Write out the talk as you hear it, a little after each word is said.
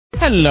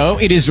Hello,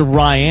 it is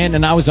Ryan,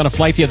 and I was on a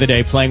flight the other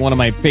day playing one of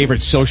my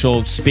favorite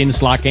social spin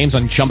slot games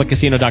on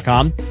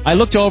ChumbaCasino.com. I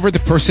looked over at the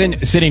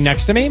person sitting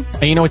next to me,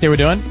 and you know what they were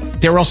doing?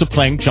 They were also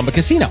playing Chumba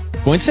Casino.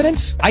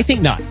 Coincidence? I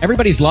think not.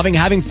 Everybody's loving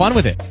having fun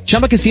with it.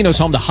 Chumba Casino is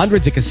home to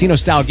hundreds of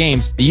casino-style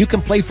games that you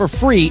can play for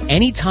free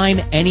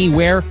anytime,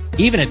 anywhere,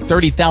 even at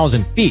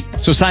 30,000 feet.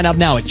 So sign up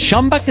now at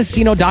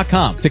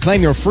ChumbaCasino.com to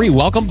claim your free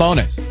welcome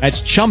bonus.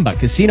 That's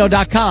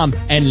ChumbaCasino.com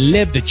and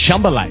live the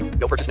Chumba life.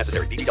 No purchase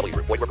necessary. VGW.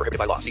 Void where prohibited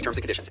by law. See terms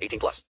and conditions.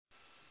 18+.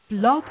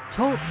 Blog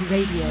Talk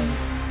Radio.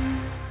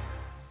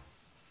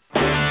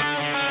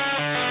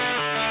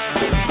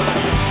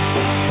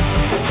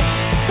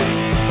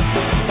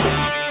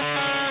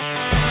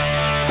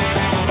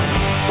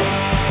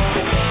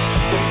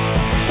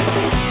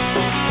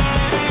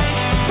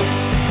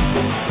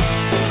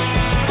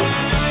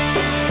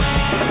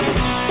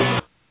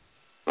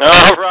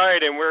 All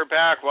right, and we're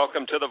back.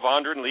 Welcome to the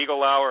Vondran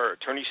Legal Hour.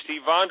 Attorney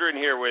Steve Vondran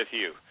here with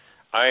you.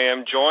 I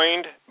am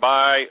joined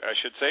by, I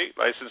should say,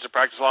 licensed to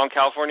practice law in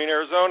California and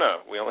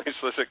Arizona. We only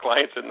solicit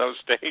clients in those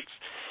states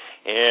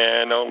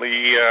and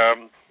only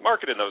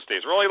market in those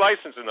states. We're only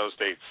licensed in those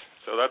states,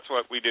 so that's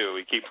what we do.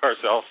 We keep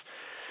ourselves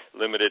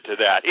limited to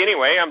that.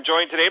 Anyway, I'm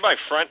joined today by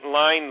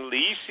Frontline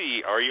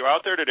Lisi. Are you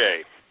out there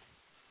today?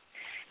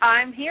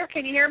 I'm here.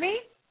 Can you hear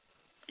me?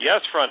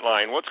 Yes,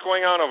 Frontline. What's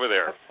going on over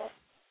there?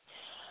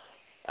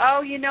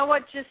 Oh, you know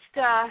what? Just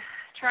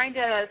trying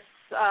to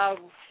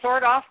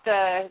sort off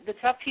the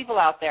tough people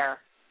out there.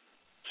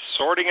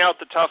 Sorting out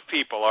the tough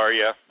people, are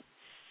you?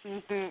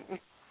 Mm-hmm.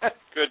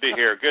 Good to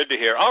hear. Good to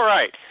hear. All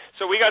right.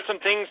 So we got some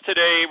things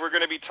today we're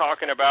going to be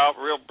talking about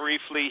real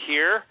briefly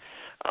here.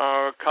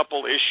 A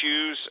couple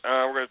issues.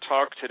 We're going to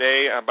talk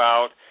today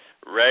about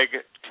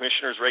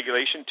Commissioner's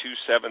Regulation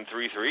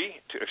 2773.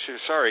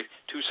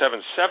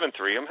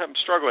 2773. I'm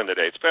struggling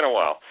today. It's been a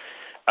while.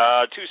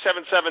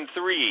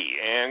 2773,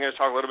 and I'm going to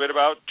talk a little bit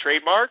about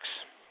trademarks,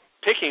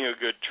 picking a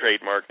good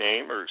trademark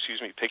name,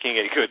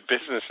 picking a good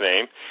business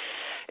name,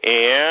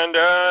 and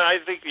I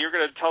think you're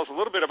going to tell us a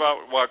little bit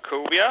about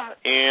Wachovia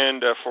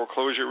and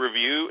foreclosure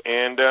review,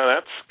 and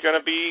that's going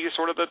to be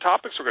sort of the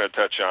topics we're going to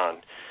touch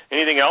on.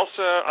 Anything else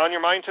on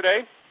your mind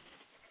today?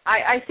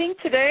 I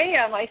think today,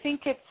 I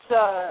think it's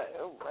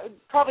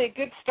probably a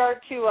good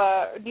start to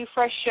a new,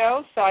 fresh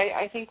show. So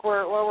I think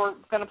we're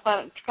going to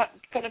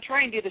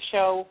try and do the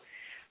show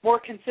more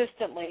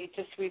consistently.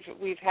 Just we've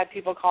had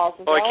people call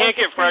us. Well, I can't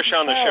get fresh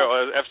on the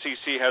show.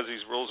 FCC has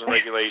these rules and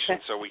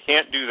regulations, so we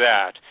can't do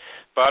that.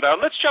 But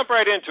let's jump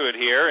right into it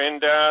here, and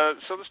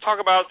so let's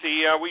talk about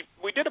the.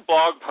 We did a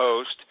blog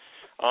post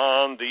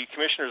on the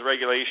Commissioner's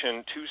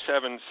Regulation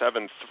 2773,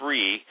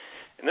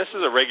 and this is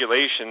a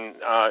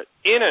regulation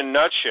in a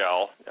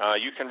nutshell.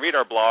 You can read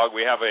our blog.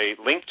 We have a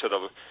link to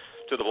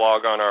the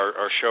blog on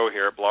our show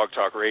here at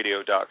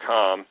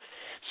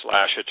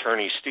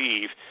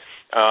blogtalkradio.com/attorneysteve.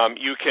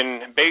 You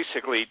can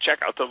basically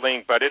check out the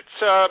link, but it's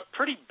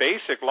pretty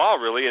basic law,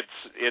 really.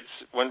 It's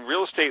when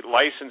real estate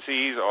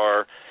licensees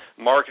are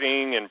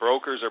marketing and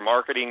brokers are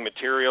marketing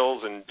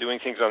materials and doing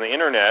things on the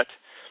Internet,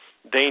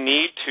 they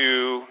need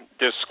to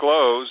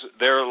disclose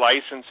their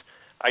license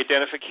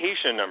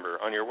identification number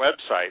on your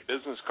website,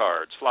 business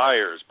cards,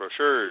 flyers,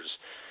 brochures,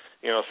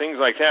 things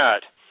like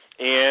that.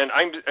 And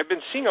I've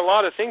been seeing a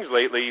lot of things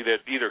lately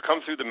that either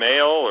come through the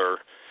mail or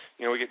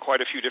we get quite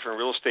a few different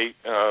real estate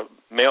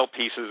mail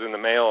pieces in the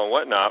mail and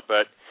whatnot,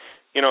 but,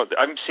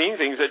 I'm seeing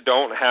things that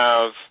don't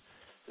have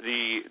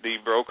the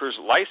broker's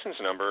license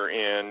number,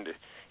 and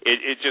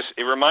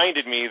it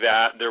reminded me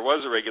that there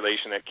was a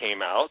regulation that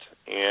came out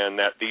and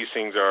that these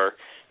things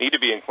need to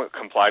be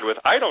complied with.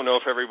 I don't know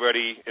if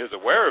everybody is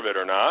aware of it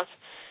or not,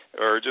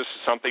 or just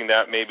something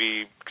that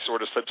maybe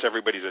sort of slips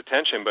everybody's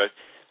attention, but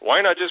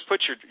why not just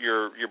put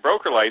your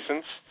broker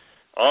license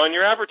on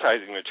your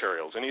advertising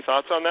materials? Any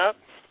thoughts on that?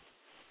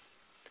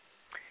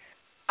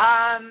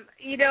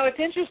 It's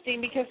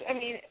interesting because,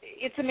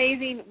 it's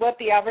amazing what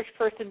the average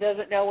person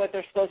doesn't know what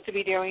they're supposed to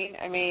be doing.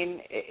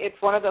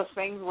 It's one of those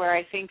things where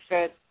I think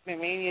that,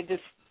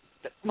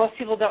 most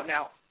people don't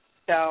know.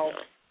 So,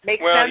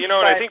 makes sense. Well,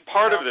 and I think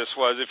part of this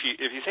was, if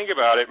you think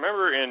about it,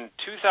 remember in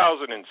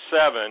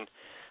 2007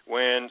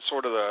 when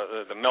sort of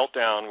the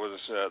meltdown was,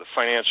 the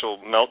financial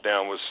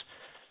meltdown was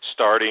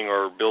starting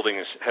or building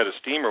a head of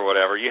steam or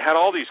whatever, you had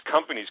all these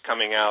companies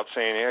coming out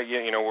saying,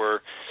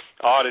 we're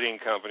auditing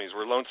companies,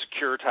 we're loan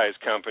securitized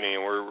company,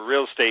 and we're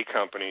real estate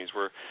companies,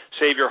 we're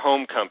save your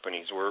home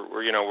companies, we're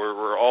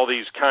all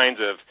these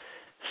kinds of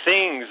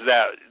things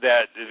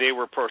that they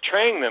were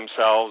portraying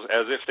themselves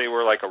as if they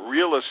were like a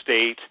real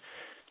estate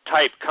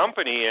type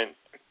company, and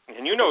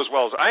you know as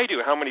well as I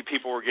do how many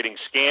people were getting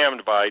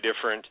scammed by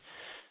different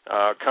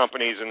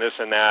companies and this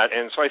and that.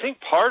 And so I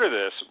think part of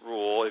this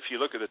rule, if you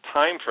look at the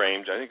time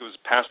frames, I think it was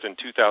passed in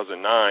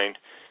 2009,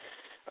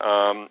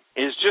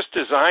 is just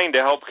designed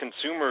to help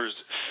consumers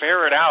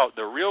ferret out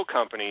the real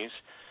companies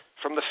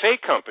from the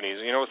fake companies.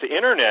 With the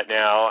Internet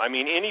now,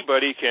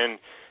 anybody can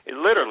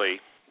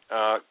literally,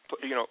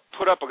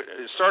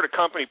 start a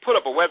company, put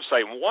up a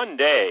website in one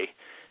day,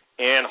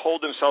 and hold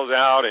themselves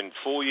out and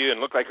fool you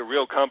and look like a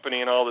real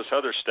company and all this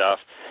other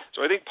stuff. So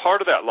I think part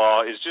of that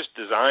law is just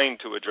designed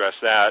to address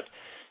that.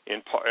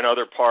 In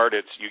other part,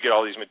 it's you get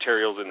all these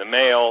materials in the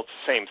mail. It's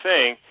the same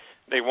thing.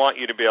 They want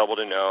you to be able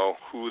to know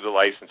who the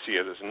licensee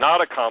is. It's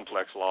not a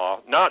complex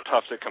law, not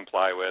tough to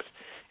comply with.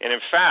 And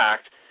in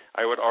fact,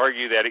 I would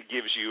argue that it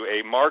gives you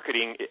a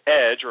marketing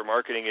edge or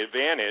marketing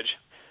advantage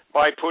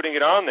by putting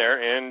it on there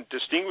and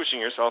distinguishing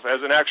yourself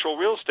as an actual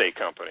real estate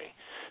company,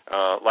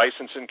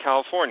 licensed in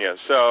California.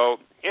 So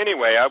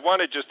anyway, I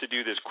wanted just to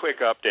do this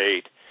quick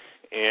update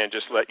and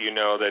just let you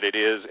know that it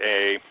is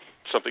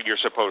something you're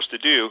supposed to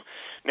do.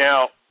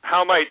 Now,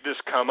 how might this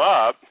come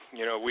up?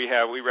 You know, we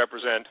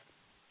represent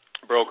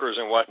brokers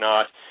and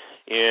whatnot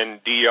in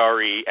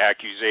DRE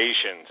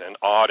accusations and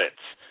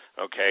audits.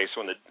 Okay,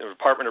 so when the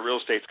Department of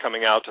Real Estate's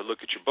coming out to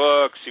look at your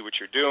book, see what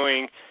you're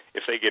doing,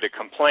 if they get a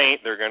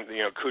complaint, they're going to,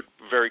 could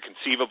very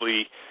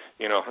conceivably,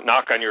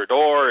 knock on your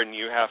door, and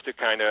you have to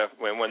kind of,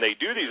 when they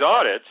do these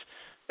audits,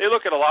 they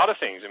look at a lot of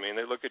things. I mean,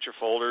 they look at your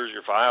folders,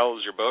 your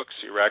files, your books,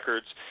 your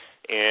records,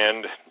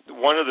 and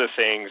one of the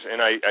things, and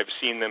I've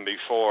seen them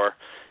before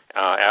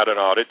at an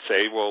audit,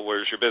 say, well,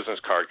 where's your business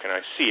card? Can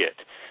I see it?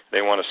 They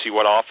want to see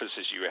what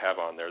offices you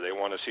have on there. They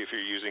want to see if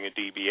you're using a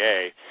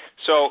DBA.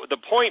 So the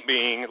point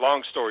being,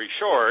 long story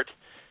short,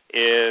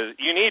 is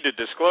you need to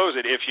disclose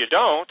it. If you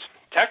don't,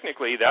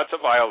 technically that's a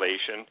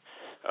violation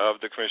of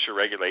the commissioner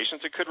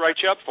regulations. It could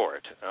write you up for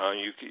it.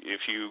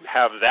 If you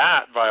have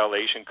that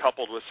violation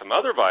coupled with some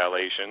other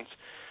violations,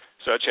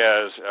 such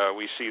as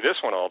we see this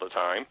one all the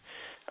time,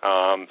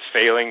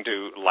 failing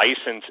to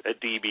license a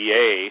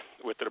DBA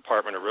with the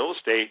Department of Real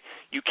Estate,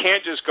 you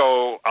can't just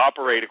go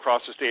operate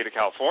across the state of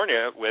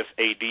California with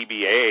a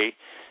DBA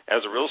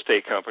as a real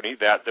estate company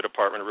that the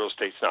Department of Real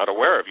Estate's not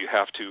aware of. You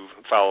have to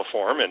file a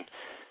form and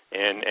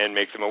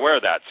make them aware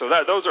of that. So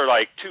those are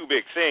like two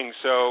big things.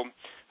 So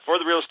for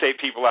the real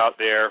estate people out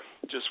there,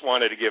 just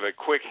wanted to give a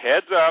quick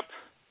heads up.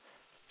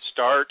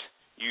 Start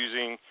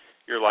using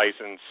your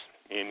license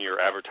in your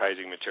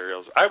advertising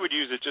materials. I would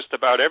use it just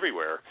about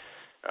everywhere.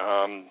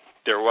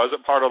 There was a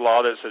part of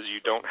law that says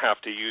you don't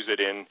have to use it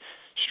in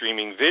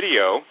streaming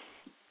video,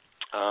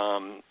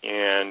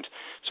 and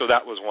so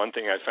that was one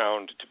thing I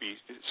found to be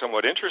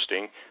somewhat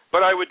interesting,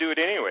 but I would do it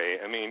anyway.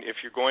 I mean,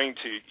 if you're going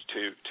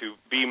to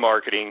be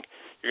marketing,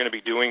 you're going to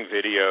be doing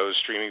videos,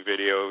 streaming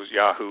videos,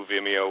 Yahoo,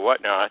 Vimeo,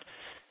 whatnot,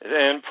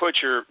 then put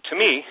your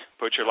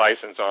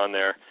license on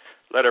there.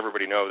 Let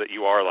everybody know that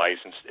you are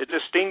licensed. It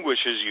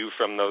distinguishes you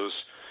from those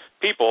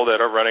people that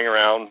are running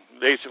around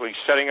basically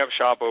setting up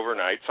shop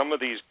overnight, some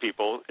of these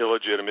people,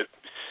 illegitimate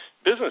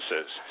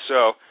businesses.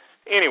 So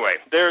anyway,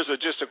 there's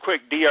just a quick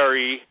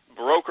DRE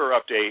broker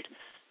update.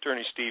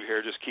 Attorney Steve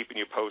here, just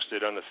keeping you posted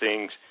on the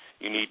things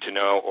you need to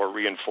know or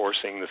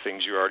reinforcing the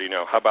things you already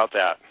know. How about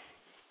that?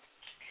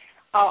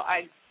 Oh,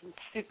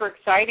 super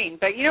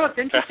exciting. But what's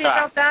interesting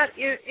about that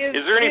is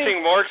there anything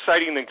more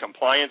exciting than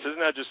compliance?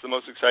 Isn't that just the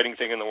most exciting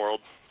thing in the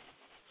world?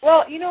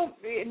 Well,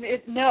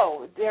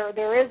 no,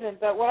 there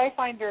isn't. But what I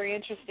find very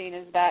interesting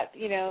is that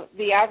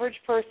the average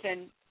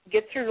person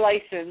gets their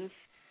license.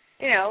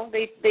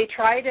 They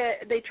try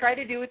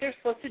to do what they're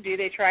supposed to do.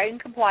 They try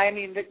and comply. I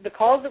mean, the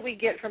calls that we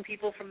get from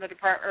people from the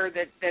department or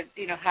that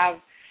have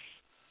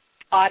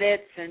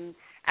audits and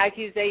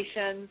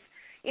accusations.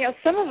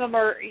 Some of them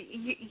are.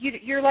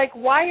 You're like,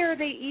 why are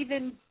they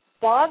even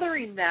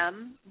bothering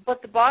them?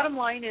 But the bottom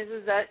line is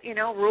that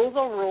rules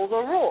are rules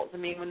are rules. I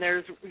mean, when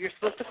you're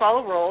supposed to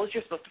follow rules,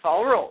 you're supposed to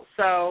follow rules.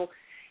 So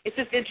it's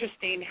just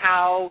interesting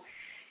how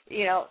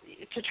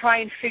to try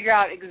and figure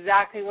out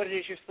exactly what it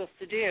is you're supposed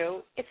to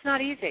do. It's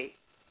not easy.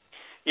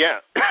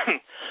 Yeah,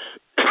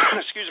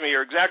 excuse me.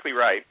 You're exactly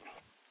right,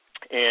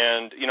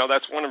 and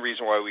that's one of the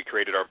reasons why we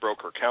created our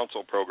broker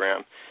counsel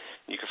program.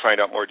 You can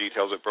find out more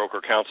details at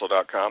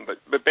brokercounsel.com.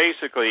 But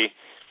basically,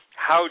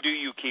 how do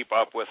you keep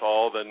up with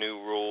all the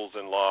new rules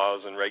and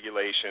laws and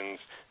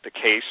regulations, the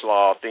case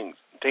law, things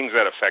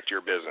that affect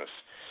your business?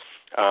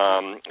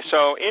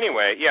 So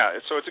anyway, yeah,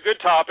 so it's a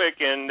good topic,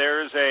 and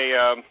there's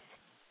a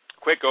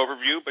quick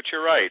overview, but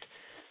you're right.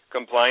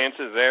 Compliance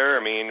is there.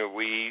 I mean,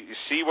 we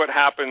see what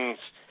happens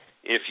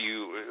if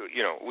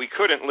we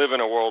couldn't live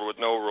in a world with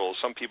no rules.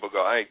 Some people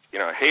go, I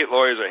hate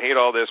lawyers, I hate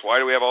all this. Why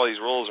do we have all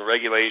these rules and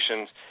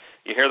regulations?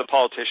 You hear the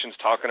politicians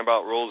talking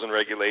about rules and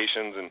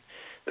regulations and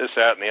this,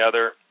 that, and the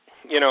other.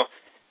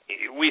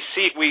 We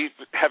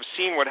have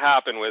seen what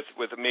happened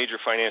with the major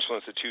financial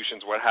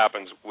institutions, what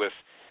happens with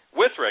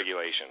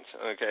regulations,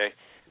 okay?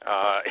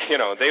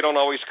 They don't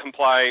always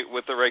comply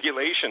with the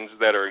regulations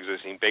that are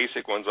existing,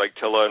 basic ones like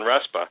TILA and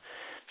RESPA.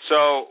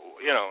 So,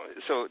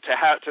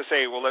 to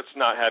say, well, let's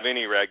not have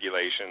any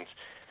regulations,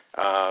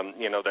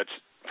 that's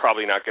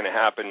probably not going to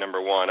happen,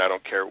 number one. I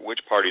don't care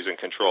which party's in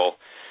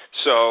control.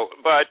 So,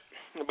 but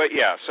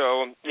yeah,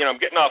 so, I'm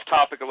getting off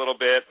topic a little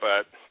bit,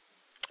 but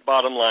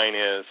bottom line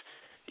is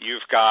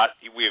we've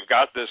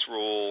got this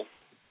rule,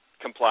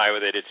 comply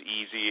with it, it's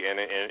easy, and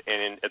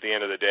at the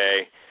end of the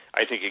day,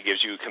 I think it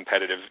gives you a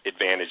competitive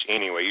advantage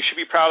anyway. You should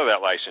be proud of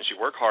that license. You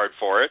work hard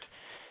for it,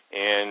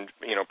 and,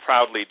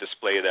 proudly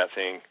display that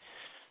thing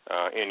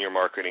in your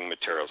marketing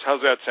materials.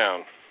 How's that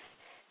sound?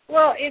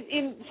 Well,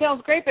 it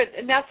sounds great, but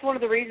and that's one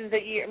of the reasons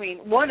that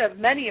one of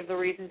many of the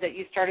reasons that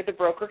you started the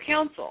Broker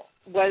Council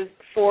was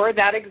for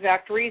that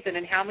exact reason.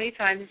 And how many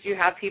times do you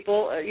have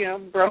people,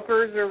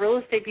 brokers or real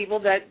estate people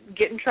that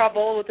get in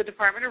trouble with the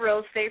Department of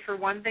Real Estate for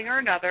one thing or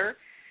another,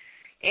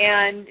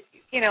 and,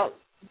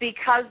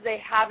 because they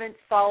haven't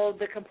followed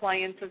the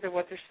compliances of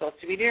what they're supposed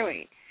to be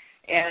doing.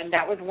 And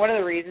that was one of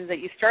the reasons that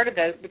you started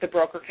the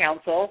Broker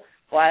Council,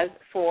 was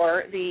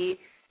for the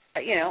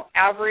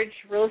average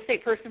real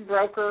estate person,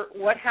 broker,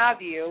 what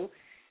have you,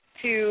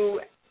 to,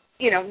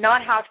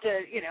 not have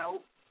to,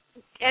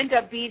 end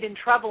up being in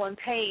trouble and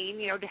pain,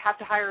 to have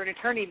to hire an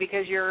attorney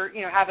because you're,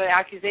 have an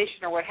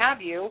accusation or what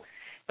have you.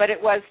 But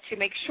it was to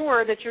make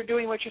sure that you're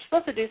doing what you're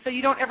supposed to do so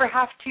you don't ever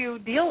have to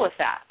deal with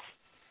that.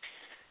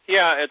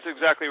 Yeah, it's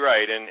exactly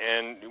right.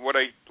 And what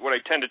I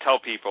tend to tell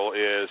people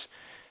is,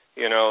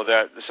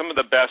 that some of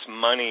the best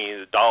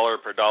money, dollar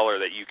per dollar,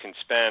 that you can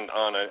spend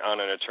on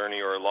an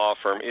attorney or a law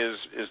firm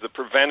is the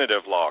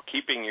preventative law,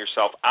 keeping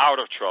yourself out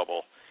of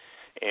trouble.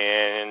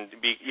 And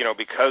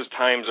because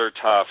times are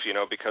tough,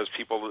 because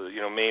people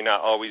may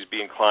not always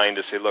be inclined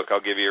to say, look,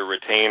 I'll give you a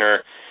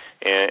retainer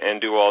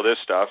and do all this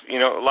stuff.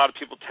 A lot of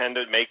people tend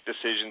to make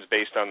decisions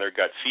based on their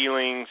gut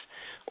feelings,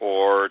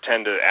 or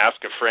tend to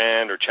ask a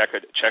friend or check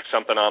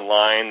something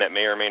online that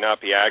may or may not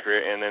be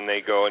accurate, and then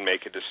they go and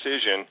make a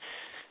decision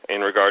in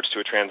regards to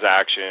a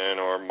transaction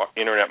or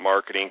internet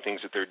marketing,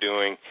 things that they're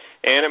doing,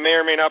 and it may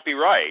or may not be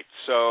right.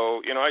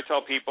 So, I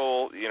tell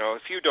people,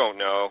 if you don't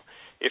know,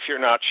 if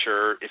you're not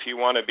sure, if you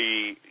want to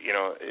be,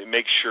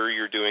 make sure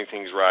you're doing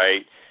things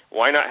right,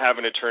 why not have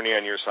an attorney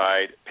on your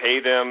side? Pay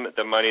them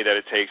the money that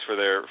it takes for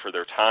their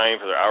time,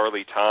 for their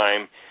hourly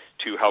time,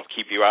 to help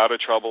keep you out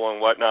of trouble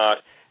and whatnot,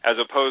 as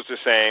opposed to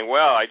saying,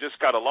 well, I just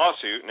got a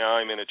lawsuit, now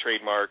I'm in a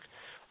trademark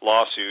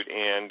lawsuit,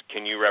 and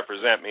can you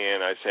represent me?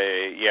 And I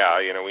say,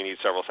 yeah, we need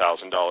several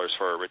 $1,000s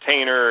for a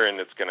retainer, and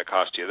it's going to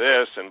cost you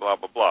this, and blah,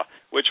 blah, blah.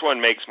 Which one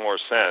makes more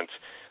sense?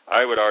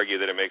 I would argue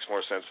that it makes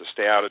more sense to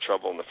stay out of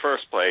trouble in the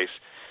first place,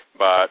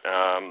 but,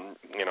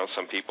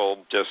 some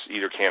people just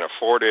either can't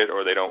afford it,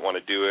 or they don't want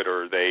to do it,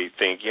 or they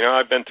think,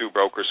 I've been through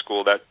broker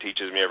school, that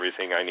teaches me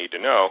everything I need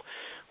to know.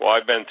 Well,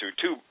 I've been through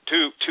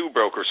two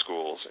broker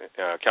schools,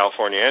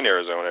 California and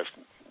Arizona.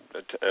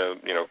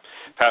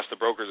 Passed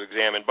the broker's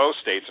exam in both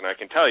states, and I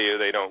can tell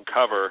you they don't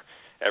cover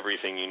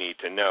everything you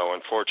need to know,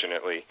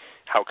 unfortunately.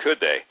 How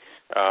could they?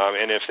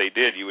 And if they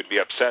did, you would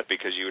be upset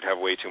because you would have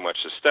way too much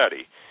to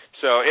study.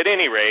 So at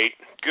any rate,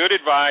 good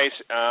advice,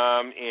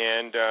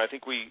 and I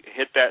think we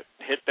hit that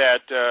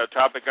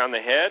topic on the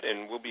head,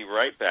 and we'll be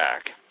right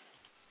back.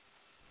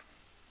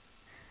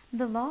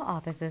 The law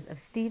offices of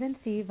Stephen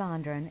C.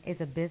 Vondran is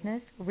a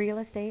business, real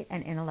estate,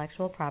 and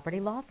intellectual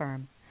property law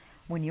firm.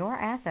 When your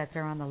assets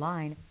are on the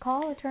line,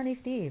 call Attorney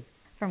Steve.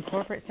 From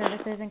corporate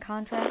services and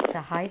contracts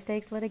to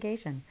high-stakes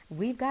litigation,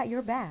 we've got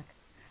your back.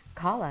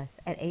 Call us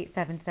at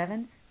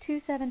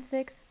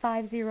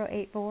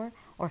 877-276-5084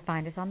 or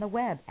find us on the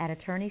web at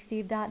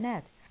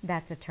attorneysteve.net.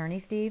 That's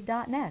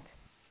attorneysteve.net.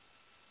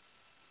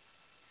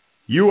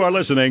 You are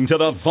listening to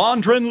the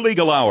Vondran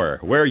Legal Hour,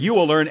 where you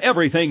will learn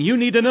everything you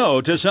need to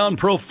know to sound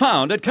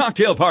profound at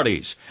cocktail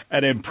parties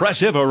and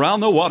impressive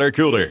around the water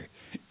cooler.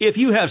 If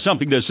you have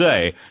something to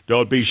say,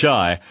 don't be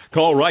shy.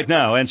 Call right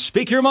now and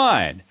speak your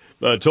mind.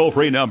 The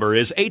toll-free number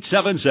is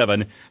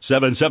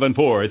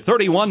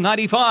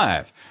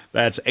 877-774-3195.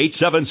 That's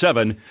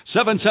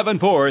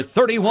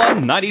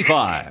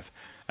 877-774-3195.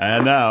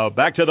 And now,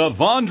 back to the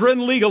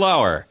Vondran Legal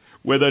Hour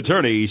with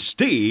attorney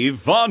Steve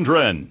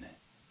Vondran.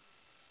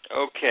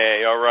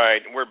 Okay, all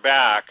right, we're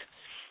back.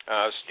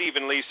 Steve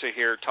and Lisa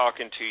here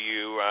talking to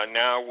you.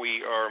 Now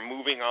we are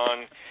moving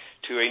on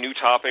to a new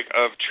topic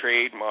of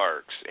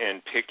trademarks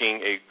and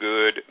picking a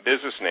good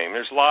business name.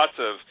 There's lots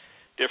of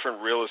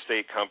different real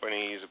estate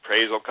companies,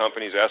 appraisal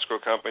companies, escrow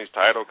companies,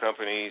 title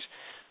companies,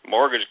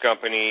 mortgage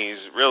companies,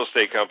 real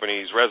estate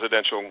companies,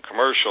 residential and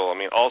commercial.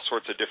 All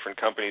sorts of different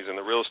companies in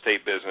the real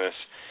estate business.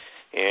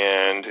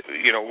 And,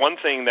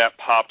 one thing that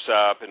pops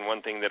up and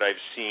one thing that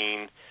I've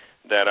seen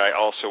that I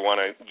also want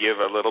to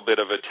give a little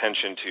bit of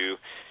attention to.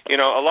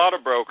 A lot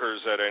of brokers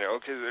that I know,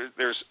 because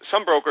there's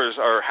some brokers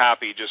are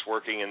happy just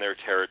working in their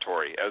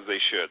territory, as they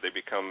should. They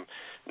become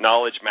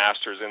knowledge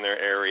masters in their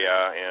area,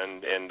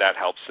 and that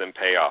helps them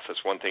pay off.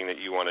 That's one thing that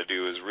you want to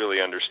do, is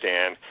really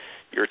understand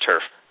your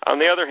turf. On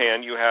the other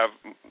hand, you have,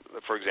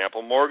 for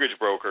example, mortgage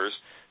brokers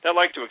that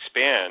like to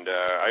expand.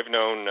 I've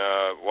known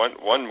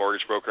one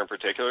mortgage broker in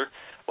particular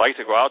like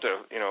to go out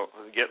to,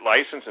 get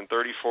licensed in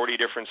 30, 40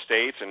 different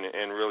states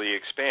and really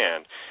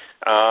expand.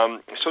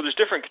 So there's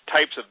different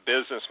types of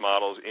business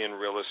models in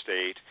real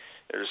estate.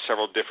 There's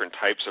several different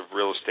types of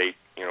real estate,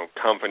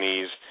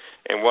 companies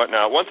and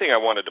whatnot. One thing I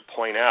wanted to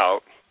point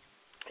out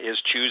is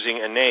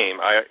choosing a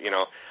name.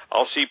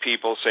 I'll see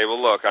people say,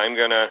 well, look, I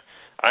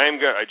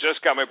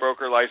just got my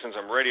broker license.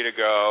 I'm ready to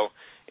go.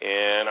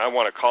 And I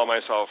want to call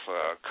myself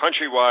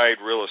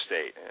Countrywide Real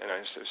Estate. And I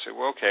say,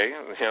 well, okay,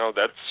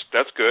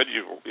 that's good.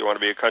 You want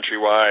to be a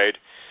countrywide,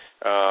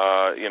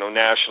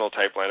 national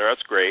type lender.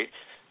 That's great.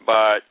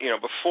 But,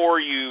 before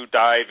you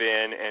dive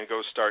in and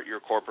go start your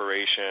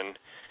corporation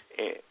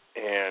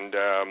and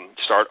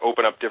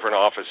open up different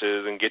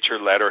offices and get your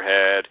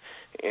letterhead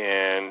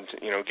and,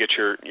 get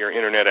your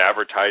internet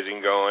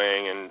advertising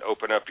going and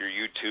open up your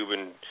YouTube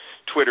and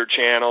Twitter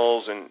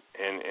channels and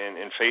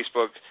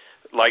Facebook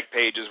like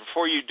pages,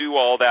 before you do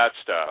all that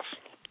stuff,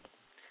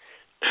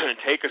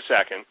 take a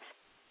second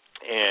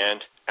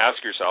and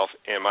ask yourself,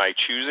 am I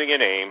choosing a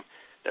name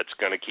that's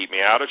going to keep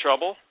me out of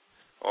trouble,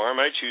 or am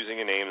I choosing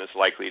a name that's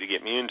likely to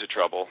get me into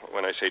trouble?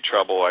 When I say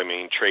trouble, I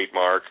mean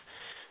trademark,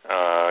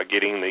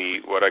 getting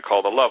what I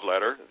call the love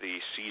letter,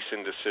 the cease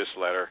and desist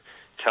letter,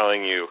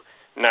 telling you,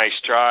 nice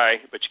try,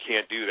 but you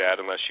can't do that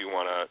unless you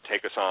want to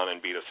take us on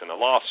and beat us in a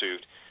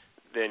lawsuit.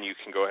 Then you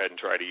can go ahead and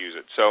try to use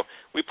it. So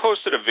we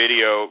posted a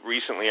video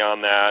recently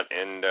on that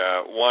and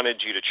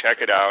wanted you to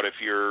check it out.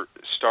 If you're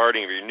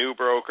starting, if you're a new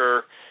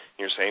broker, and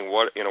you're saying,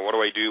 what do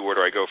I do? Where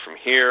do I go from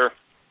here?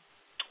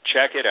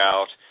 Check it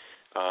out.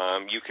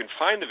 You can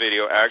find the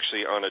video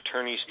actually on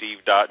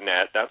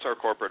attorneysteve.net. That's our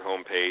corporate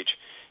homepage.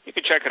 You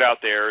can check it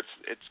out there.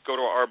 It's go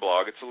to our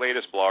blog. It's the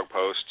latest blog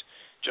post,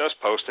 just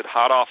posted,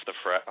 hot off the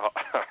press.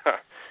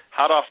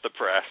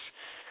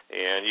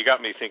 And you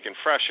got me thinking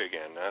fresh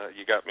again.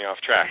 You got me off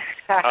track.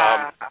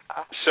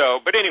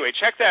 But anyway,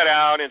 check that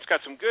out. And it's got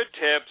some good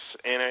tips.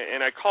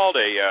 And I called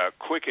a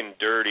quick and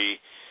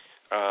dirty,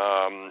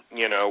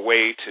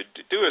 way to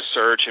do a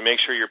search and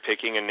make sure you're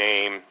picking a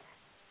name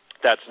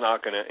that's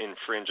not going to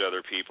infringe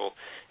other people.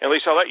 And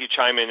Lisa, I'll let you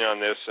chime in on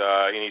this.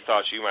 Any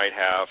thoughts you might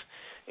have,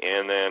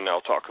 and then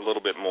I'll talk a little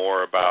bit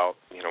more about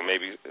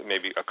maybe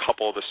a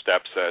couple of the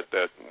steps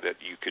that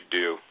you could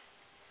do.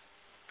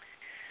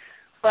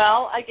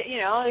 Well, by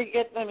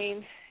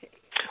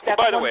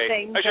the way,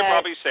 I should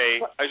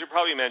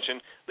probably mention,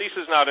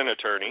 Lisa's not an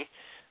attorney.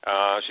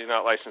 She's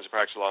not licensed to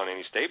practice law in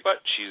any state, but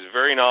she's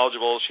very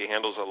knowledgeable. She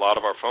handles a lot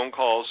of our phone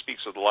calls,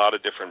 speaks with a lot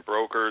of different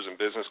brokers and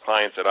business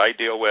clients that I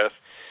deal with.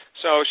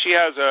 So she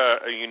has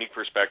a unique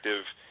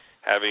perspective,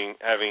 having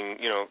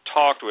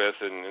talked with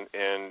and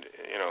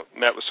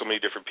met with so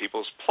many different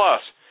people. Plus,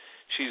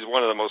 she's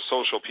one of the most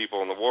social people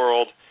in the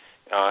world,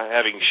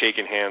 having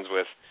shaken hands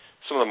with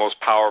some of the most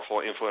powerful,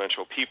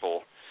 influential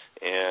people.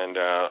 And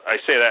I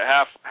say that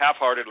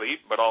half-heartedly,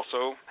 but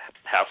also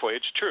halfway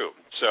it's true.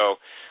 So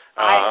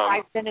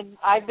I've been in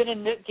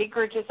Newt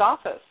Gingrich's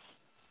office.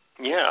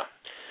 Yeah.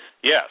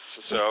 Yes.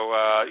 So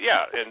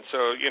and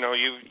so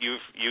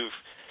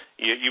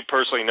you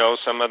personally know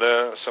some of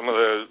the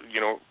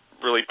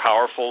really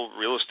powerful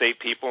real estate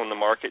people in the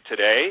market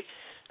today.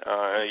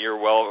 You're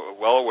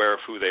well aware of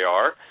who they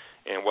are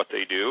and what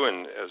they do,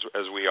 and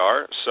as we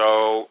are.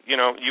 So,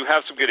 you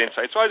have some good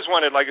insight. So I just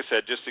wanted, like I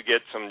said, just to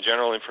get some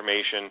general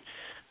information,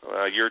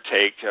 your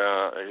take,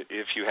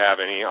 if you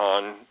have any,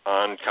 on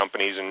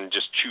companies and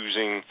just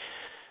choosing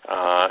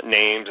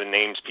names and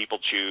names people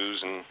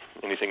choose and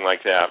anything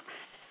like that.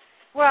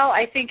 Well,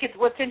 I think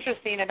what's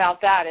interesting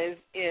about that is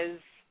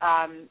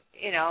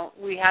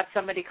we had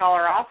somebody call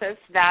our office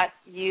that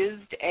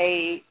used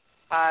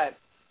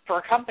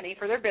for a company,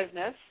 for their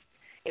business.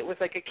 It was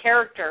like a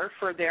character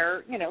for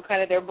their,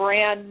 kind of their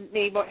brand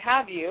name, what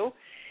have you.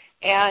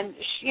 And,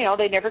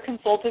 they never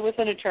consulted with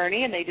an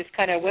attorney, and they just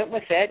kind of went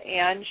with it.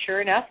 And sure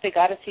enough, they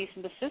got a cease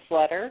and desist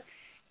letter.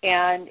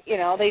 And,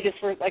 they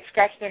just were like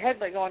scratching their head,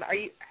 like going,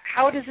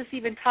 how does this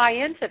even tie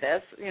into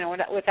this?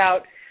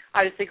 Without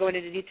obviously going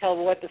into detail of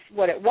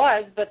what it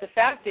was. But the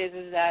fact is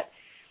that,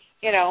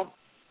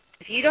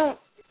 if you don't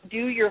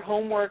do your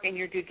homework and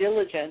your due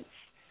diligence,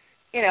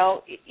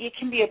 it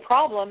can be a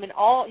problem, and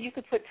you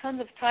could put tons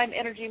of time,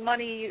 energy,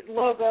 money,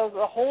 logos,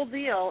 the whole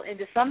deal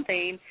into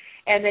something,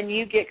 and then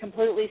you get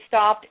completely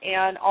stopped,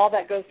 and all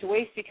that goes to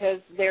waste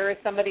because there is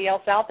somebody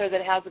else out there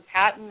that has a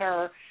patent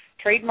or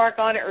trademark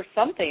on it or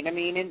something. I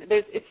mean,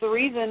 it's the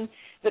reason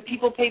that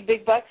people pay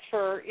big bucks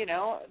for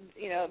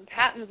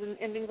patents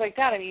and things like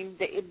that. I mean,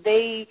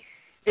 they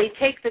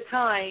take the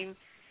time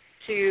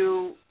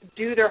to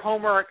do their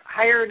homework,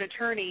 hire an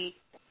attorney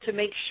to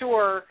make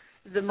sure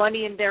the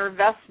money in their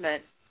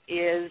investment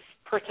is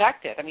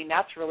protected. I mean,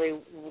 that's really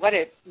what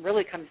it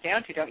really comes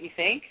down to, don't you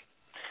think?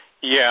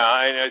 Yeah,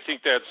 I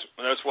think that's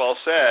well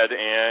said.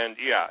 And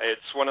yeah,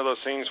 it's one of those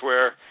things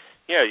where,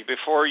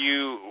 before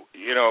you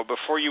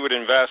would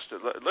invest,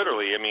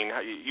 literally, I mean,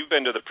 you've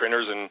been to the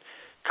printers and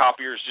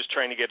copiers just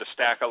trying to get a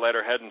stack of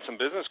letterhead and some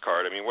business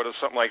card. I mean, what does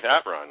something like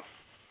that run?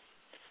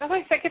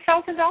 It's like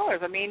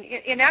 $1,000. I mean,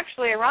 and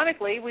actually,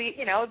 ironically,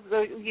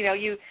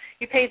 you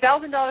pay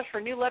 $1,000 for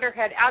new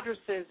letterhead,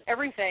 addresses,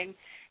 everything,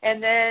 and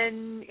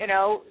then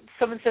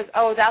someone says,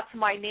 "Oh, that's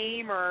my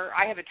name," or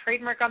 "I have a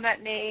trademark on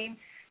that name."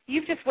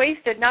 You've just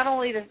wasted not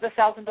only the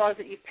 $1,000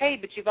 that you've paid,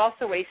 but you've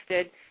also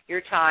wasted your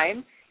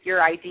time,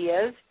 your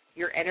ideas,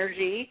 your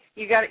energy.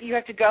 You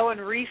have to go and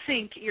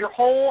rethink your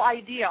whole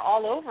idea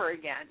all over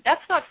again.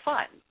 That's not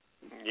fun.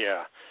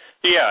 Yeah.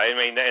 I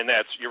mean, and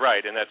you're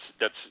right, and that's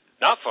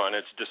not fun.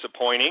 It's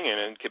disappointing,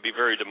 and it can be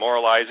very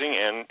demoralizing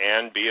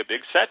and be a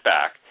big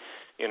setback.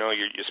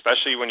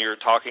 Especially when you're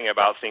talking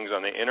about things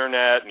on the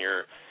internet and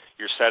you're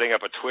you're setting up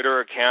a Twitter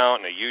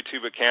account and a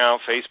YouTube account,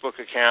 Facebook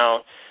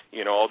account,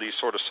 all these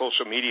sort of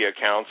social media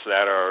accounts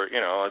that are,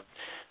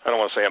 I don't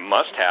want to say a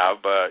must-have,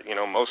 but,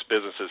 most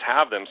businesses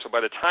have them. So by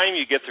the time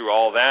you get through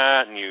all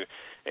that and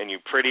you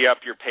pretty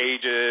up your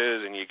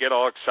pages and you get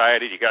all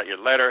excited, you got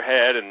your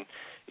letterhead and,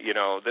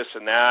 this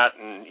and that,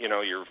 and,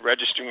 you're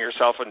registering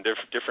yourself on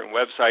different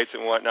websites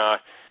and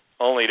whatnot,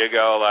 only to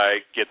go,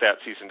 get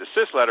that cease and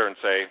desist letter and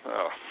say,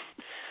 oh,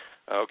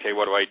 okay,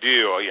 what do I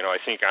do? I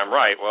think I'm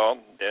right. Well,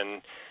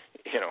 then,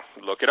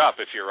 look it up.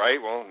 If you're right,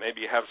 well,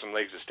 maybe you have some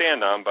legs to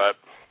stand on, but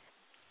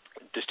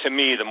just to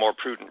me, the more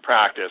prudent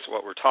practice,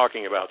 what we're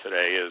talking about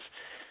today, is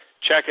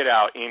check it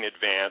out in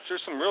advance.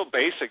 There's some real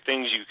basic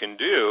things you can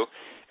do.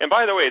 And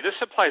by the way, this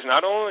applies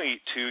not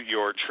only to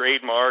your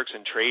trademarks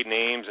and trade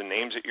names and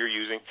names that you're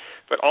using,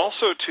 but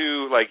also to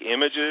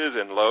images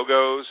and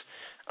logos.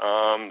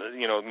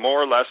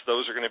 More or less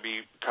those are going to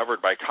be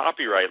covered by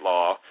copyright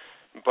law.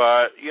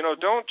 But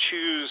don't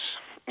choose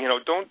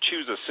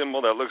a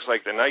symbol that looks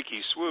like the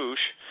Nike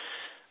swoosh.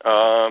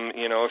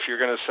 If you're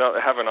going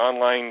to have an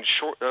online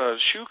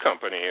shoe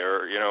company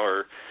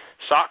or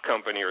sock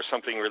company or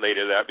something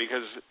related to that,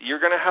 because you're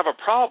going to have a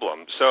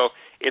problem. So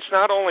it's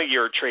not only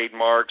your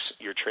trademarks,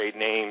 your trade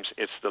names,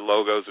 it's the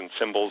logos and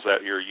symbols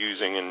that you're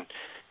using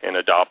and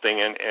adopting,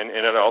 and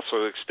it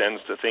also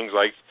extends to things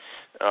like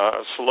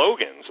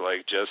slogans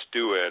like "Just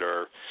Do It"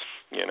 or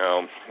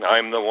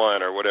 "I'm the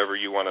one" or whatever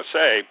you want to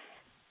say.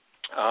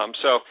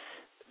 So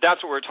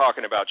that's what we're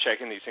talking about,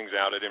 checking these things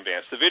out in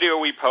advance. The video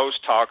we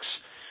post talks,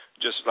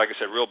 just like I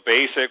said, real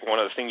basic. One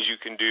of the things you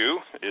can do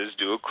is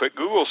do a quick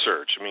Google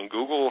search. I mean,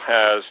 Google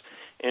has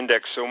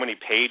indexed so many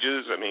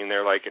pages. I mean,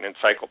 they're like an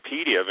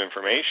encyclopedia of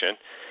information.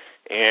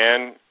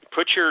 And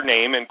put your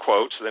name in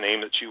quotes, the name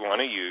that you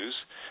want to use.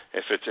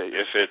 If it's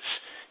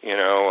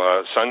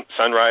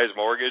Sunrise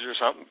Mortgage or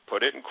something,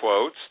 put it in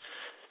quotes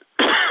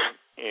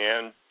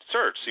and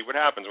search. See what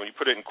happens. When you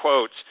put it in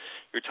quotes,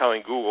 you're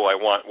telling Google, I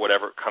want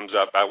whatever comes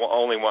up. I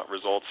only want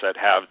results that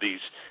have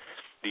these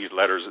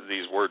letters,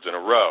 these words in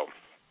a row.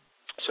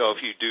 So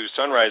if you do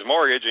Sunrise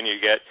Mortgage and you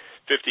get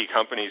 50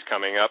 companies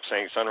coming up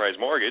saying Sunrise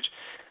Mortgage,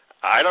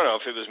 I don't know,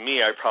 if it was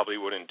me, I probably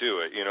wouldn't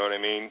do it. You know what I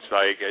mean? It's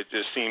it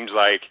just seems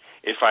like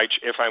if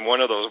I'm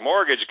one of those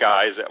mortgage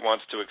guys that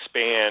wants to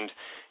expand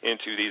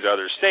into these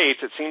other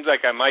states, it seems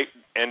like I might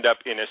end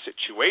up in a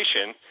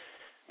situation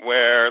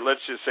where,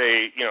 let's just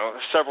say,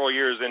 several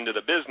years into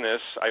the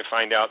business, I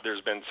find out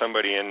there's been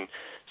somebody in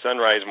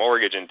Sunrise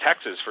Mortgage in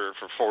Texas for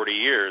 40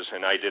 years,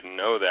 and I didn't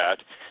know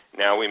that.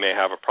 Now we may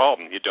have a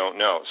problem. You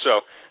don't know.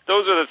 So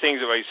those are the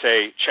things that I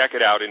say, check it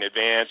out in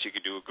advance. You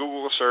could do a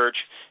Google search.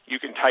 You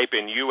can type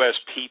in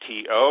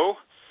USPTO.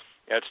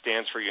 That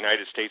stands for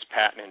United States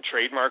Patent and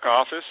Trademark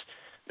Office.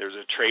 There's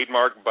a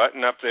trademark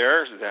button up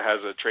there that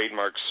has a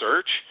trademark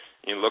search.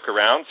 You look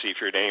around, see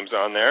if your name's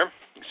on there,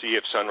 see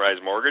if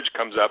Sunrise Mortgage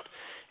comes up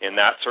in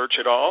that search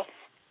at all.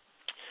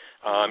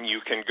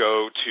 You can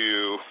go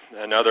to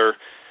another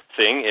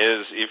thing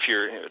is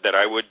that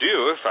I would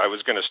do if I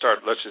was going to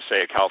start, let's just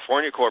say, a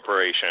California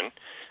corporation,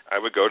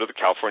 I would go to the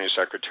California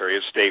Secretary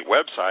of State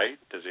website.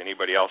 Does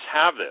anybody else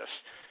have this?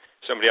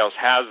 Somebody else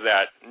has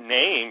that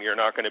name, you're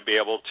not going to be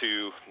able to,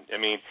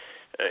 and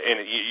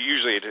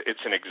usually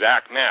it's an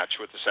exact match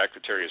with the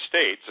Secretary of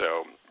State.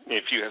 So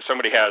if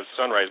somebody has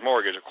Sunrise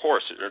Mortgage, of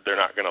course, they're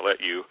not going to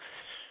let you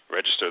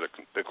register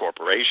the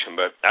corporation.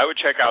 But I would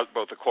check out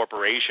both the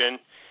corporation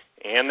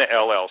and the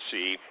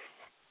LLC.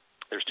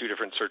 There's two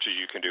different searches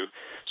you can do.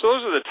 So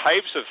those are the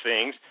types of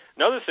things.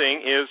 Another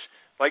thing is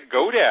like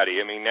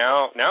GoDaddy. I mean,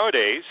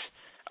 nowadays,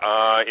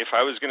 if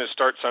I was going to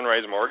start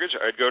Sunrise Mortgage,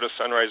 I'd go to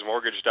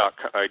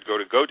sunrisemortgage.com. I'd go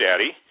to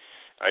GoDaddy.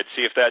 I'd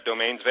see if that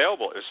domain's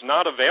available. If it's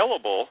not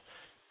available,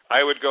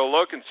 I would go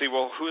look and see,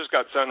 well, who's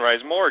got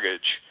Sunrise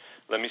Mortgage?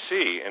 Let me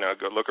see. And I'll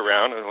go look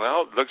around, and,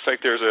 well, it looks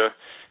like there's a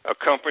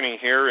company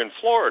here in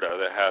Florida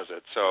that has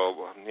it.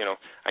 So,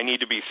 I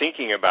need to be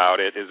thinking about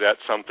it. Is that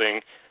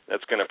something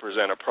that's going to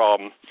present a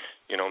problem,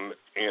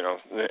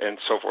 and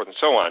so forth and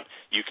so on.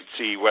 You can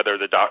see whether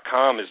the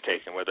 .com is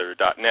taken, whether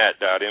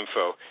 .net,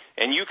 .info,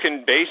 and you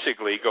can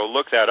basically go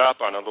look that up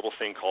on a little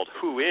thing called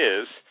Who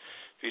Is.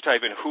 If you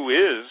type in Who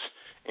Is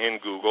in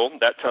Google,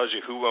 that tells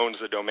you who owns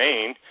the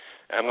domain,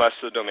 unless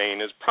the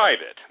domain is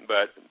private.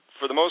 But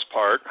for the most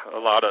part, a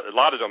lot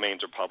of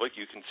domains are public.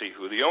 You can see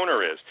who the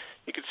owner is.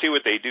 You can see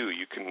what they do.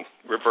 You can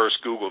reverse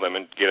Google them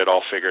and get it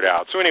all figured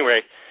out. So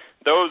anyway,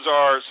 those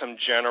are some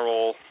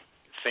general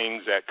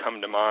things that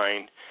come to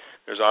mind.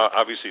 There's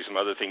obviously some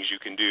other things you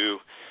can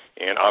do,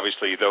 and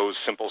obviously those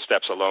simple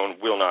steps alone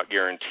will not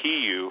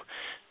guarantee you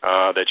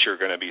that you're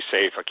going to be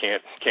safe. I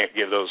can't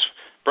give those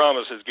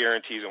promises,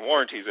 guarantees, and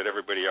warranties that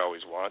everybody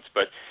always wants.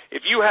 But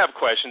if you have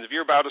questions, if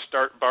you're about to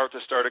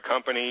start a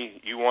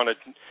company, you want to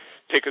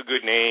pick a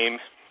good name,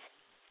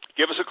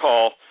 give us a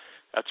call.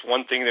 That's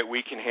one thing that we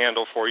can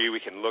handle for you.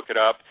 We can look it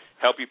up,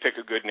 help you pick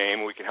a good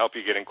name. We can help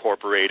you get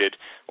incorporated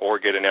or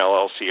get an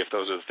LLC if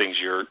those are the things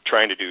you're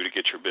trying to do to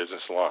get your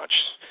business launched.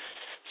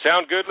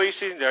 Sound good,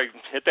 Lisa? Did I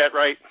hit that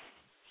right?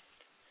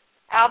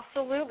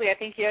 Absolutely. I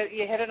think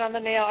you hit it on the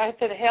nail. I hit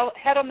the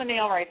head on the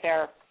nail right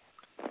there.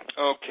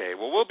 Okay.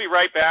 Well, we'll be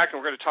right back, and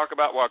we're going to talk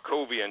about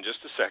Wachovia in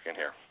just a second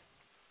here.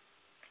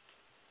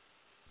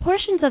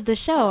 Portions of the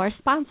show are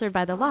sponsored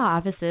by the law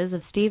offices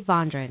of Steve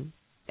Vondran.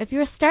 If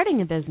you're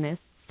starting a business,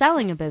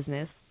 selling a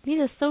business, need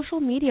a social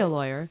media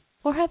lawyer,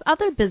 or have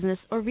other business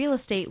or real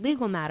estate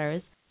legal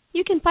matters,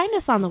 you can find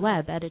us on the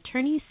web at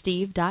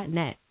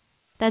attorneysteve.net.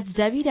 That's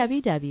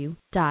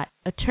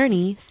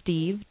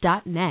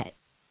www.attorneysteve.net.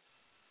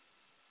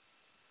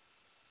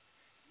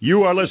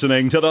 You are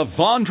listening to the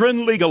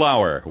Vondran Legal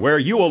Hour, where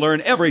you will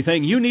learn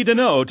everything you need to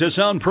know to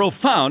sound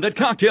profound at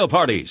cocktail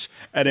parties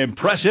and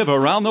impressive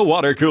around the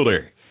water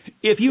cooler.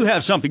 If you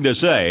have something to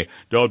say,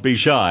 don't be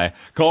shy.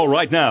 Call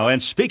right now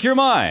and speak your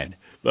mind.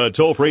 The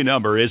toll-free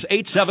number is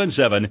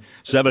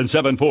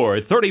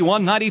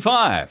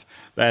 877-774-3195.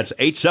 That's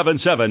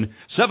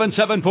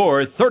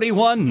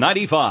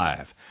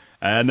 877-774-3195.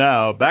 And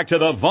now, back to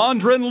the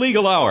Vondran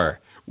Legal Hour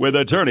with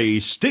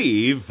attorney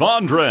Steve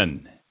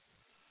Vondran.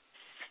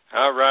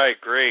 All right,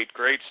 great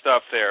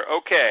stuff there.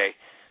 Okay,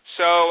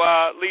 so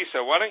Lisa,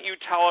 why don't you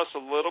tell us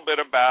a little bit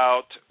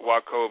about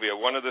Wachovia?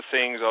 One of the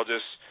things, I'll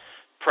just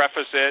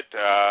preface it,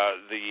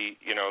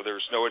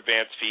 there's no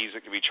advance fees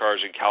that can be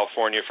charged in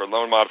California for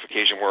loan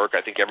modification work.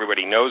 I think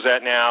everybody knows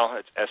that now.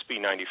 It's SB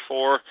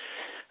 94.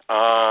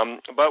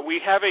 But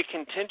we have a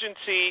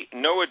contingency,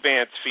 no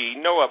advance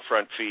fee, no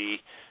upfront fee,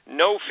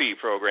 no fee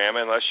program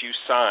unless you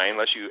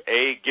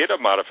A, get a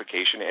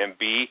modification, and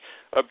B,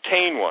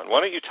 obtain one. Why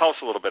don't you tell us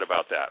a little bit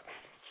about that?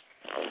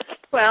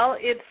 Well,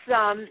 it's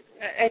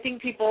I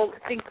think people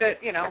think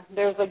that,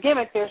 there's a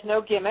gimmick. There's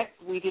no gimmick.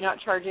 We do not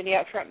charge any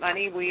upfront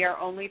money. We are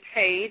only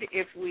paid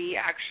if we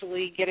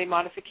actually get a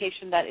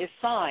modification that is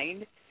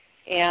signed.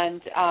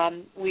 And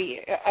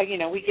we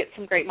get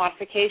some great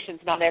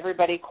modifications. Not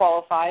everybody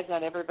qualifies.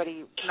 Not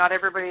everybody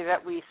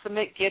that we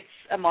submit gets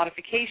a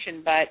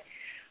modification. But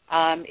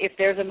if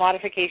there's a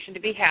modification to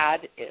be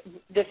had,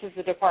 this is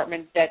the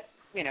department that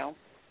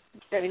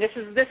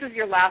this is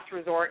your last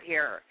resort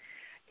here.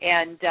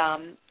 And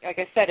like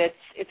I said,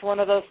 it's one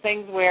of those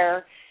things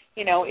where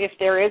if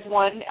there is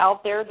one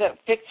out there that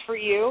fits for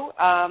you,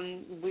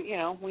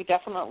 we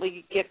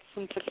definitely get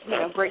some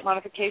great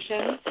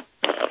modifications.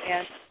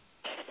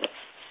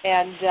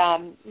 And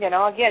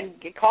again,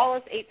 call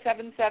us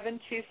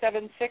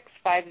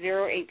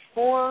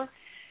 877-276-5084.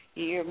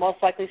 You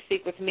most likely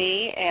speak with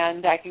me,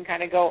 and I can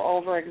kind of go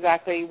over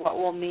exactly what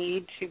we'll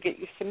need to get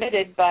you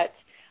submitted. But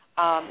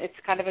it's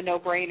kind of a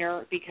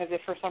no-brainer because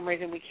if for some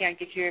reason we can't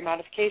get you a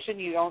modification,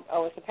 you don't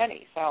owe us a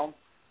penny. So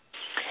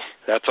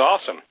that's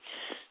awesome.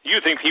 You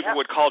think people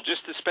would call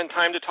just to spend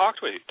time to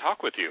talk with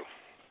you?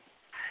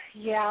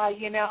 Yeah,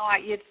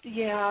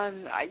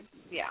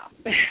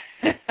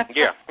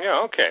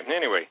 okay.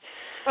 Anyway.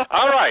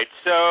 All right,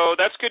 so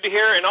that's good to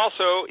hear. And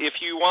also,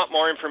 if you want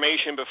more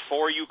information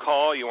before you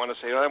call, you want to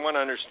say, I want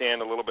to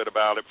understand a little bit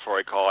about it before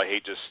I call. I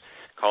hate just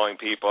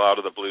calling people out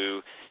of the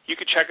blue. You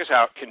could check us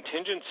out,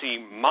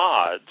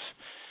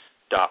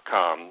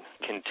 contingencymods.com.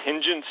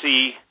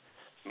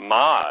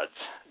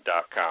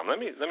 Contingencymods.com. Let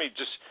me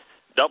just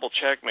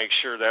double-check, make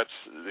sure that's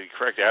the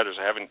correct address.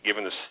 I haven't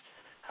given this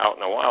out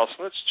in a while,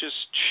 so let's just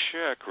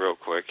check real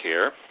quick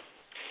here.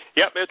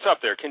 Yep, it's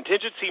up there,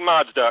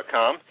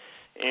 contingencymods.com,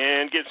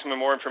 and get some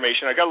more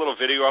information. I got a little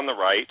video on the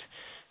right,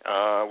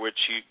 which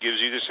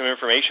gives you some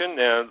information,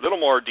 a little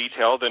more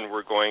detail than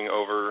we're going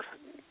over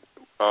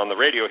on the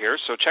radio here,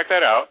 so check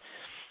that out.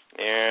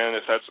 And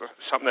if that's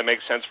something that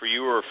makes sense for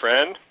you or a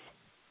friend,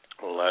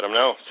 let them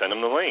know. Send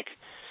them the link.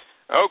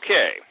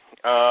 Okay.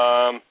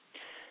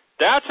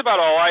 That's about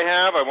all I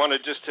have. I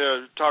wanted just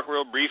to talk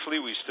real briefly.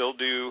 We still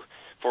do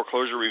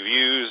foreclosure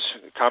reviews,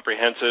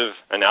 comprehensive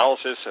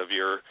analysis of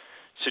your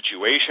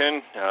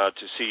situation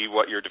to see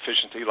what your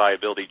deficiency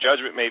liability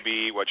judgment may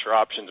be, what your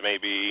options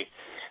may be,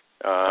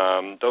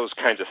 those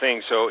kinds of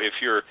things. So if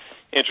you're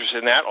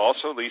interested in that,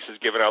 also, Lisa's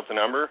given out the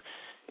number.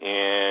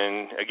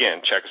 And,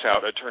 again, check us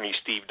out,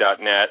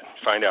 attorneysteve.net.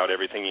 Find out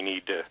everything you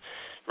need to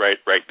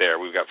right there.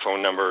 We've got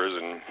phone numbers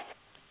and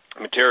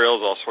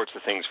materials, all sorts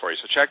of things for you.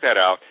 So check that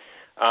out.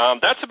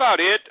 That's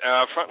about it.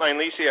 Frontline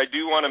Lisa, I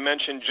do want to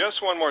mention just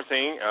one more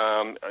thing.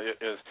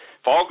 If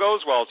all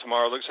goes well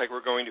tomorrow, it looks like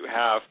we're going to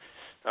have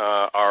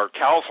our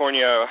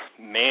California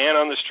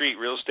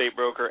man-on-the-street real estate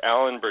broker,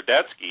 Alan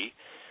Burdetsky,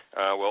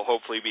 will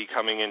hopefully be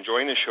coming and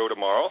join the show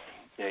tomorrow.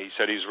 He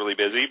said he's really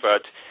busy,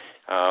 but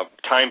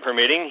time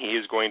permitting, he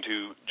is going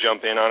to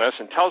jump in on us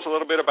and tell us a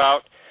little bit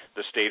about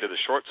the state of the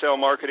short sale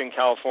market in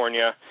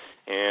California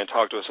and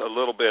talk to us a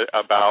little bit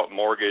about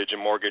mortgage and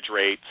mortgage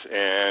rates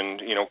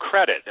and,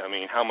 credit. I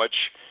mean,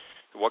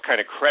 what kind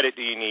of credit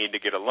do you need to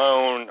get a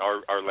loan?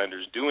 Are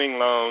lenders doing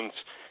loans?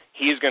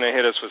 He's going to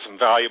hit us with some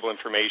valuable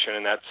information,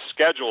 and that's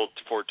scheduled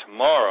for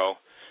tomorrow,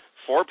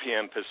 4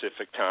 p.m.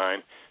 Pacific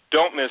time.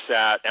 Don't miss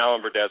that.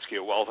 Alan Burdetsky,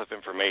 a wealth of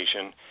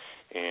information,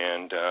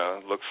 and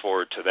look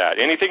forward to that.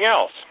 Anything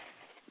else?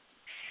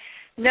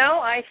 No,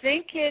 I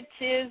think it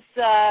is.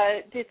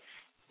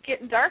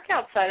 getting dark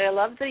outside. I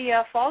love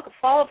the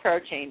fall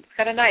approaching. It's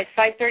kind of nice.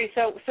 5:30.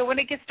 So when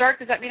it gets dark,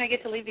 does that mean I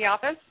get to leave the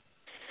office?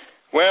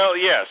 Well,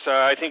 yes.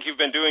 I think you've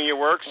been doing your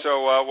work,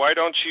 so why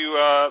don't you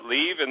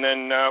leave, and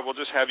then we'll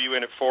just have you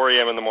in at 4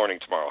 a.m. in the morning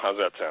tomorrow. How's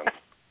that sound?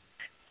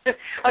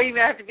 Oh, you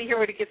may have to be here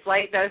when it gets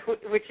light,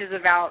 which is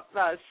about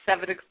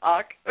 7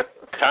 o'clock.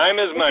 Time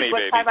is money,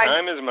 baby.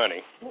 Time is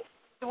money.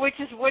 Which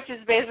is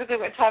basically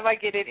what time I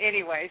get in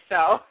anyway.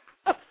 So.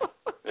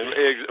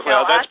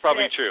 Well, that's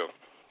probably true.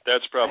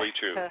 That's probably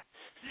true.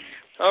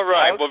 All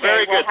right. Okay. Well,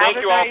 very good. Thank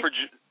you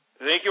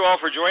all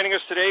for joining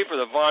us today for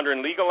the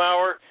Vondran Legal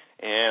Hour.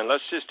 And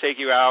let's just take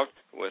you out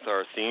with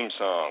our theme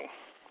song.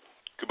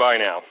 Goodbye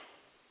now.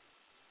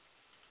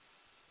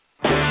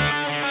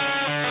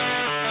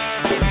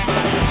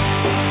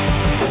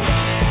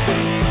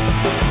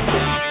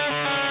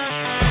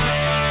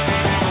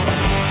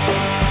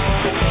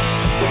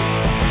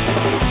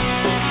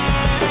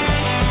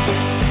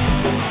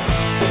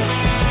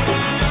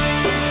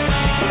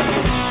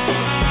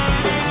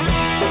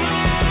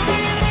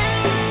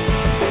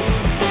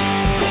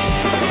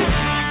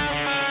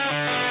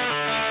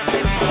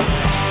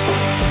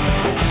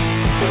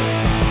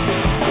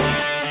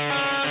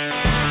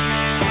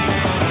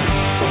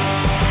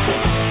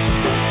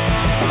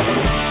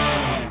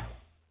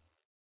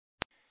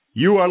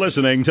 You are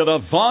listening to the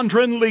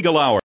Vondran Legal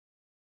Hour.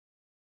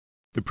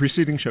 The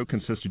preceding show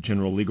consists of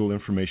general legal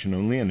information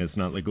only and is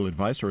not legal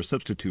advice or a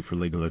substitute for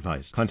legal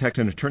advice. Contact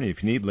an attorney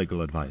if you need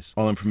legal advice.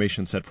 All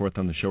information set forth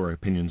on the show are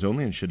opinions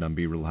only and should not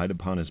be relied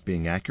upon as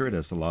being accurate,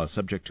 as the law is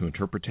subject to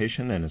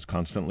interpretation and is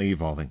constantly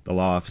evolving. The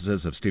law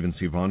offices of Stephen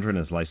C. Vondran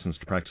is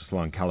licensed to practice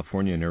law in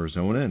California and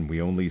Arizona, and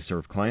we only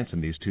serve clients in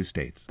these two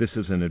states. This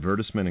is an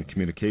advertisement and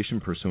communication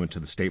pursuant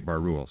to the state bar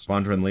rules.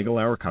 Vondran Legal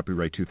Hour,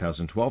 copyright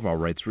 2012, all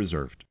rights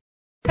reserved.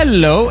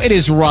 Hello, it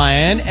is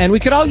Ryan, and we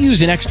could all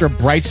use an extra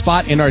bright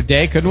spot in our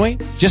day, couldn't we?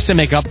 Just to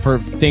make up for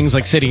things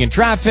like sitting in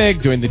traffic,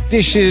 doing the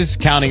dishes,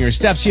 counting your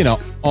steps,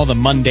 all the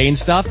mundane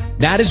stuff.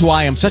 That is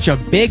why I'm such a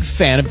big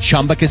fan of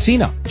Chumba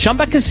Casino.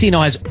 Chumba Casino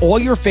has all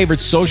your favorite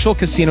social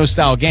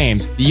casino-style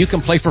games that you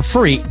can play for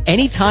free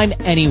anytime,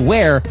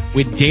 anywhere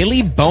with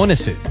daily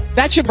bonuses.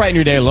 That should brighten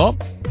your day a little.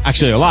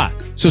 Actually, a lot.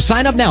 So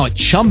sign up now at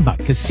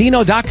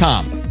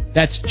ChumbaCasino.com.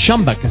 That's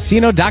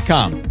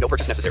ChumbaCasino.com. No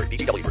purchase necessary.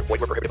 VGW Group.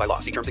 Void where prohibited by law.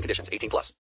 See terms and conditions. 18+.